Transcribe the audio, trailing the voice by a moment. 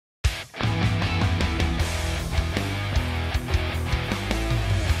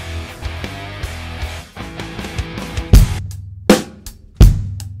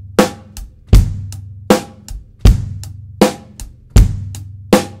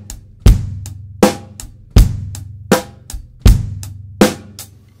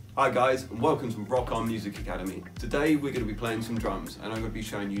Hi guys, and welcome to Rock On Music Academy. Today we're going to be playing some drums and I'm going to be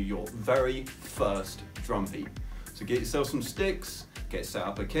showing you your very first drum beat. So get yourself some sticks, get set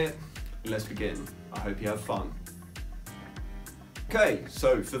up a kit, and let's begin. I hope you have fun. Okay,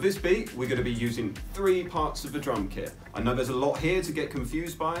 so for this beat we're going to be using 3 parts of the drum kit. I know there's a lot here to get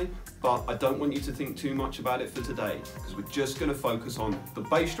confused by, but I don't want you to think too much about it for today, because we're just going to focus on the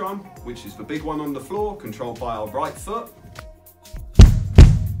bass drum, which is the big one on the floor, controlled by our right foot.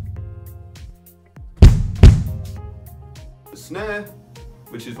 The snare,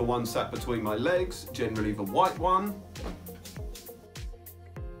 which is the one sat between my legs, generally the white one.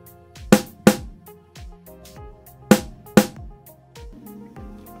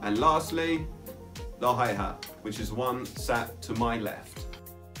 And lastly, the hi-hat, which is one sat to my left.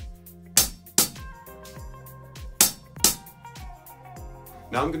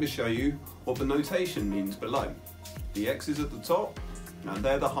 Now I'm going to show you what the notation means below. The X is at the top, now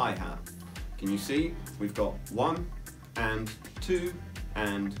they're the hi-hat. Can you see? We've got 1 and 2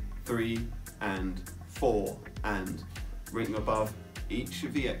 and 3 and 4 and written above each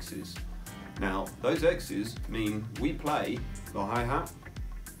of the X's. Now those X's mean we play the hi-hat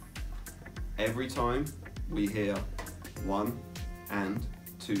every time we hear 1 and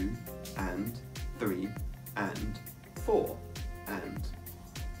 2 and 3 and 4 and.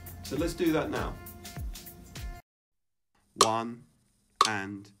 So let's do that now. 1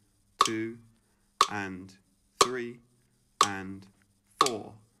 and 2 and 3 and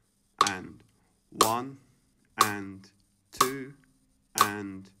 4 and 1 and 2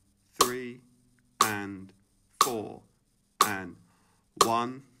 and 3 and 4 and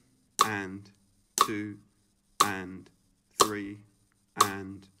 1 and 2 and 3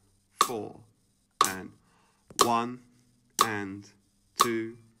 and 4 and 1 and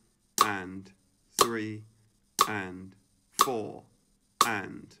 2 and 3 and 4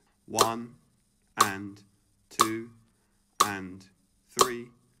 and 1 and 2 and 3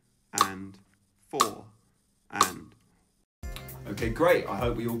 and 4 and. Okay, great, I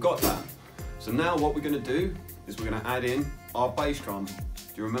hope we all got that. So now what we're going to do is we're going to add in our bass drum. Do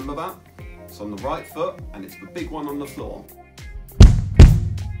you remember that? It's on the right foot and it's the big one on the floor.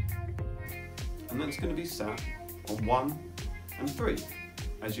 And that's going to be sat on 1 and 3.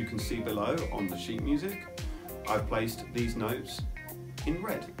 As you can see below on the sheet music, I've placed these notes in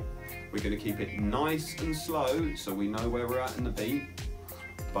red. We're going to keep it nice and slow so we know where we're at in the beat,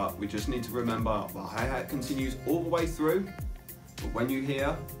 but we just need to remember the hi-hat continues all the way through, but when you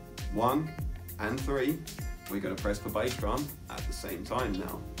hear 1 and 3, we're going to press the bass drum at the same time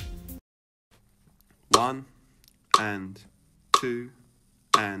now. 1 and 2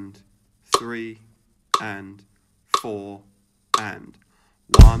 and 3 and 4 and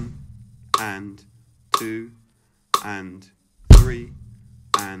 1 and 2 and 3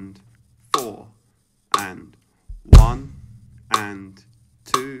 and 4 and 1 and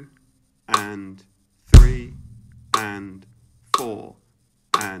 2 and 3 and 4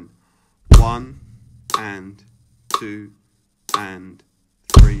 and 1 and 2 and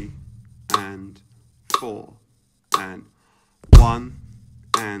 3 and 4 and 1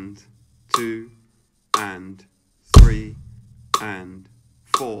 and 2 and 3 and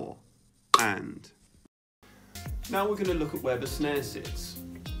 4 and. Now we're going to look at where the snare sits,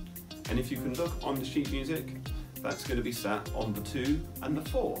 and if you can look on the sheet music, that's going to be sat on the 2 and the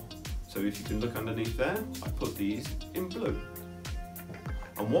 4. So if you can look underneath there, I put these in blue.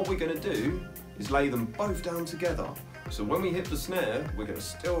 And what we're going to do is lay them both down together. So when we hit the snare, we're going to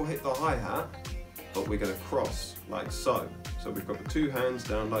still hit the hi-hat, but we're going to cross like so. So we've got the 2 hands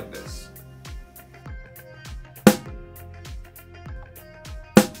down like this.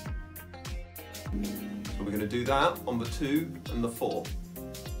 So we're going to do that on the 2 and the 4.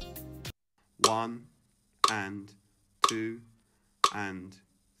 1 and 2 and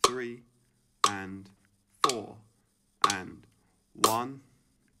 3 and 4 and 1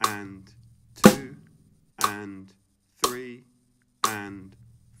 and 2 and 3 and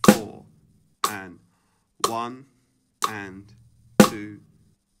 4 and 1 and 2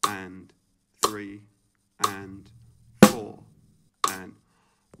 and 3 and 4 and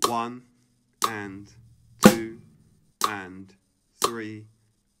 1 and 2 and 3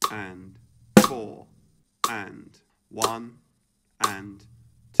 and 4 and 1 and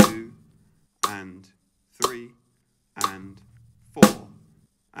 2 and 3 and 4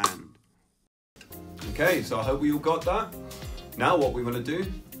 and. Okay, so I hope we all got that. Now what we want to do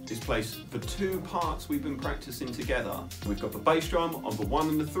is place the 2 parts we've been practicing together. We've got the bass drum on the 1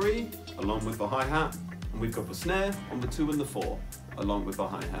 and the 3, along with the hi-hat, and we've got the snare on the 2 and the 4. along with the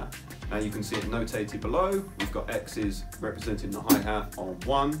hi-hat. Now you can see it notated below. We've got X's representing the hi-hat on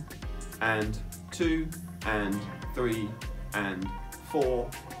 1 and 2 and 3 and 4,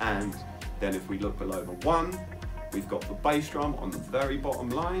 and then if we look below the 1, we've got the bass drum on the very bottom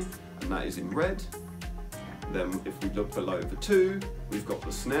line, and that is in red. Then if we look below the 2, we've got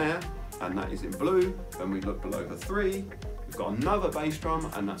the snare, and that is in blue. Then we look below the 3, we've got another bass drum,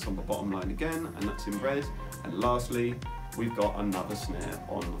 and that's on the bottom line again, and that's in red. And lastly, we've got another snare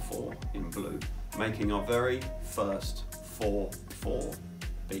on the 4 in blue, making our very first 4/4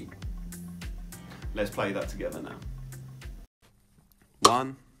 beat. Let's play that together now.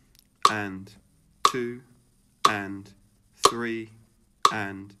 1 and 2 and 3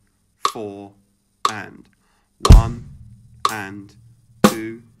 and 4 and 1 and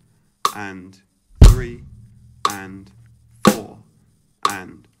 2 and 3 and 4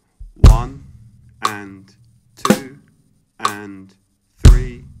 and 1 and 2 and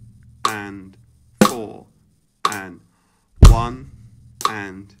 3 and 4 and 1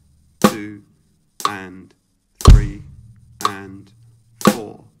 and 2 and 3 and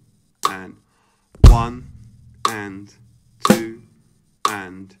 4 and 1 and 2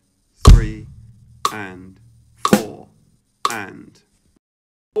 and 3 and 4 and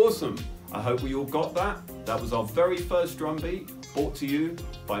awesome! I hope we all got that. That was our very first drum beat, brought to you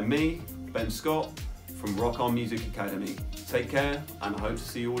by me, Ben Scott, from Rock On Music Academy. Take care, and I hope to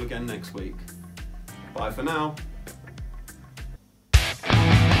see you all again next week. Bye for now.